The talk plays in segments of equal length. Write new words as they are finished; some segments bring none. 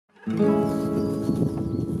It's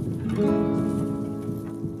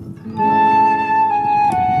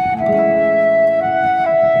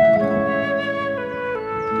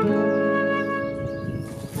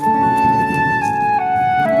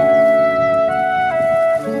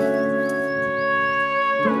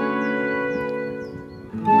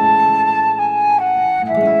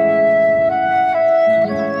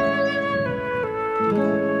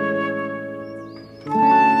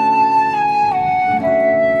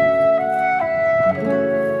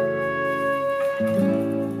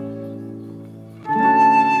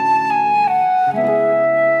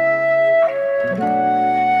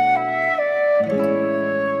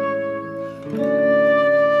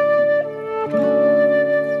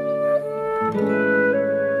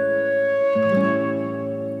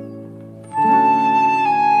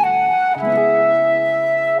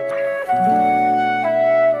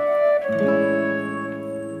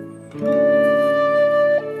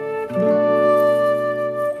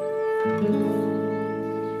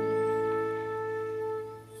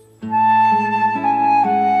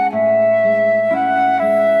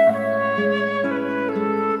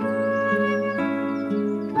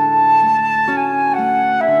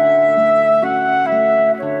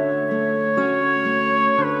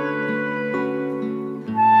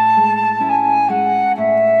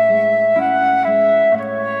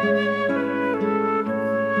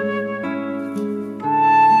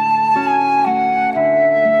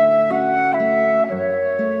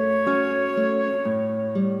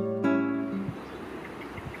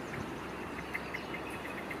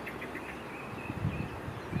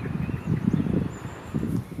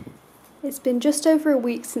been just over a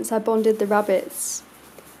week since I bonded the rabbits,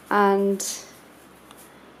 and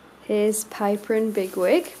here's Piper and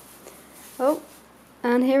Bigwig. Oh,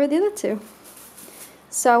 and here are the other two.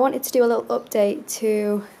 So I wanted to do a little update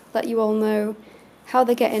to let you all know how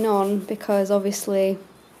they're getting on, because obviously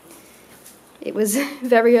it was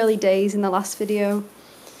very early days in the last video,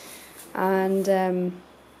 and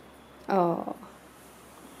oh,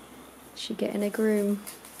 she getting a groom.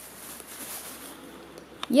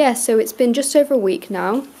 Yeah, so it's been just over a week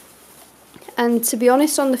now, and to be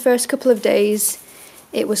honest, on the first couple of days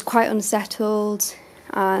it was quite unsettled,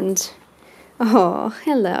 and oh,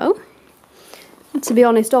 hello. And to be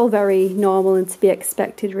honest, all very normal and to be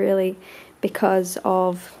expected really, because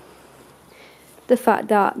of the fact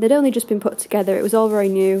that they'd only just been put together. It was all very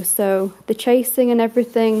new, so the chasing and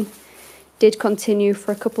everything did continue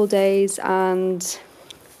for a couple of days, and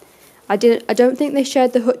I don't think they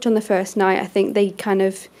shared the hutch on the first night. I think they kind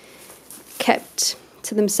of kept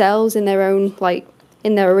to themselves in their own, like,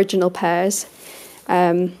 in their original pairs.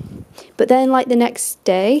 But then, like, the next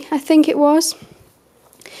day, I think it was.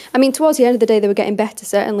 I mean, towards the end of the day, they were getting better,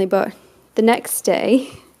 certainly, but the next day,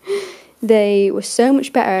 they were so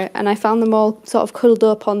much better, and I found them all sort of cuddled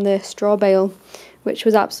up on the straw bale, which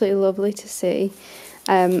was absolutely lovely to see.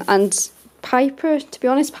 And Piper, to be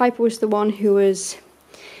honest, Piper was the one who was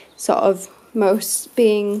sort of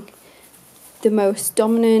being the most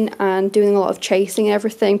dominant and doing a lot of chasing and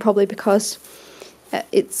everything, probably because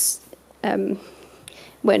it's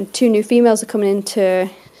when two new females are coming into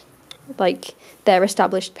like their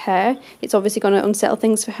established pair, it's obviously going to unsettle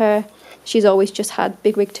things for her. She's always just had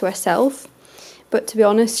Bigwig to herself, but to be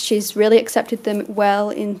honest, she's really accepted them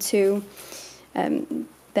well into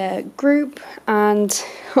their group, and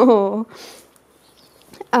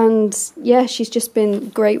and yeah, she's just been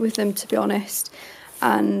great with them, to be honest.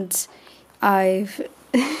 And I've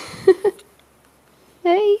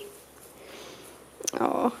hey,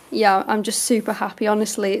 oh yeah, I'm just super happy.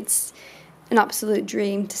 Honestly, it's an absolute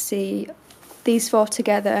dream to see these four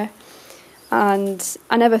together, and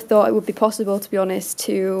I never thought it would be possible, to be honest,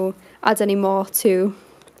 to add any more to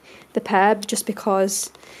the pair, just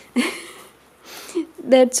because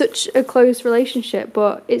they had such a close relationship,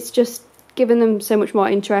 but it's just given them so much more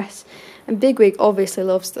interest. And Bigwig obviously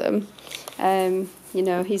loves them. You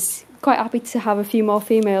know, he's quite happy to have a few more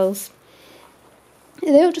females.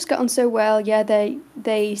 They all just get on so well. Yeah,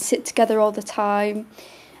 they sit together all the time,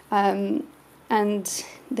 and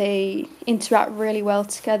they interact really well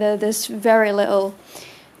together. There's very little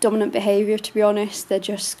dominant behaviour, to be honest. They're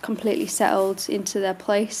just completely settled into their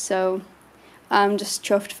place, so I'm just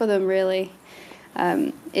chuffed for them, really.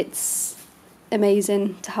 It's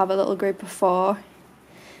amazing to have a little group of four,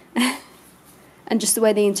 and just the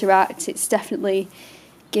way they interact, it's definitely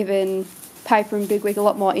given Piper and Bigwig a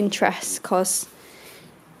lot more interest, because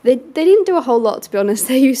they didn't do a whole lot, to be honest.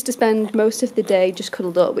 They used to spend most of the day just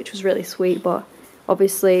cuddled up, which was really sweet, but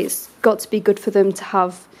obviously it's got to be good for them to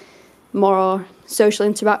have more social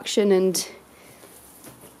interaction, and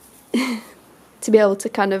to be able to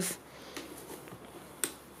kind of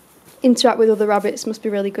interact with other rabbits must be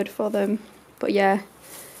really good for them. But yeah,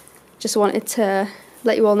 just wanted to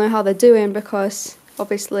let you all know how they're doing, because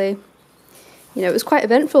obviously, you know, it was quite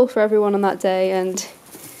eventful for everyone on that day, and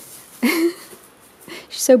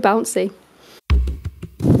she's so bouncy.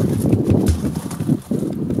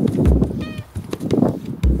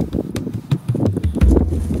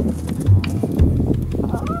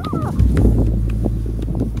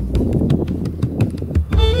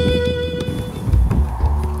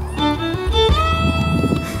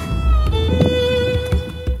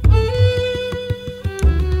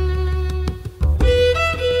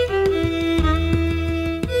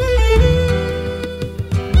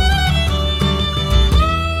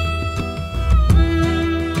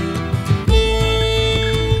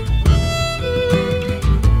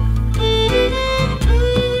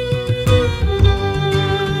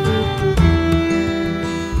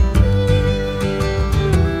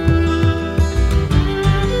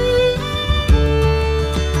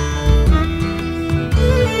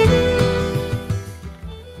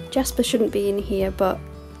 Jasper shouldn't be in here, but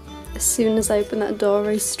as soon as I open that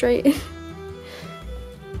door, he's straight in.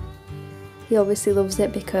 He obviously loves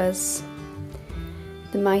it because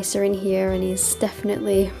the mice are in here and he's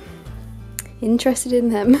definitely interested in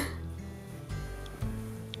them.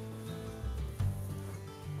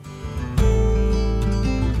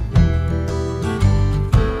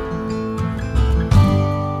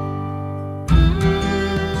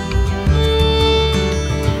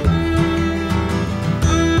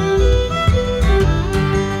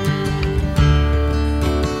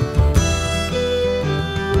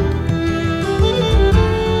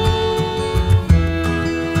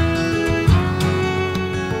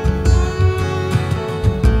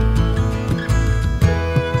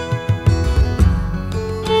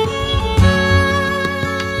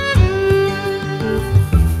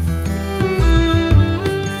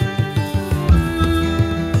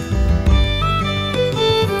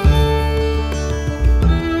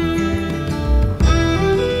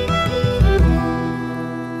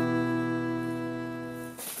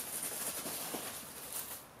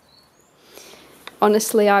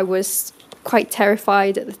 Honestly, I was quite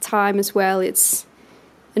terrified at the time as well. It's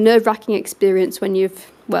a nerve-wracking experience when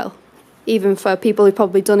you've, well, even for people who've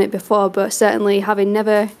probably done it before, but certainly having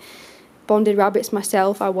never bonded rabbits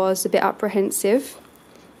myself, I was a bit apprehensive.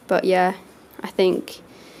 But yeah, I think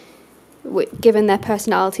given their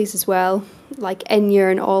personalities as well, like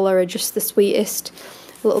Enya and Orla are just the sweetest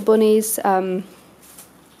little bunnies. They're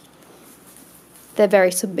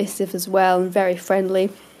very submissive as well and very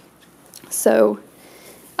friendly. So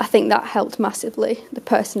I think that helped massively. The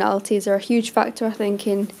personalities are a huge factor, I think,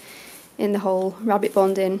 in the whole rabbit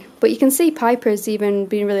bonding. But you can see Piper's even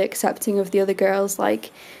been really accepting of the other girls. Like,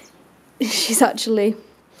 she's actually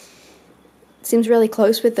seems really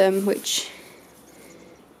close with them, which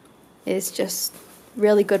is just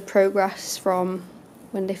really good progress from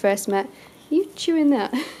when they first met. Are you chewing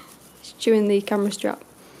that? She's chewing the camera strap.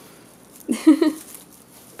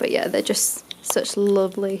 But yeah, they're just such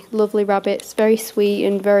lovely, lovely rabbits, very sweet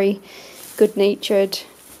and very good-natured.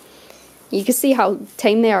 You can see how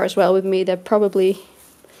tame they are as well with me. They're probably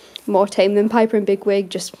more tame than Piper and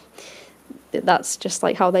Bigwig, that's just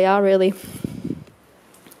like how they are really.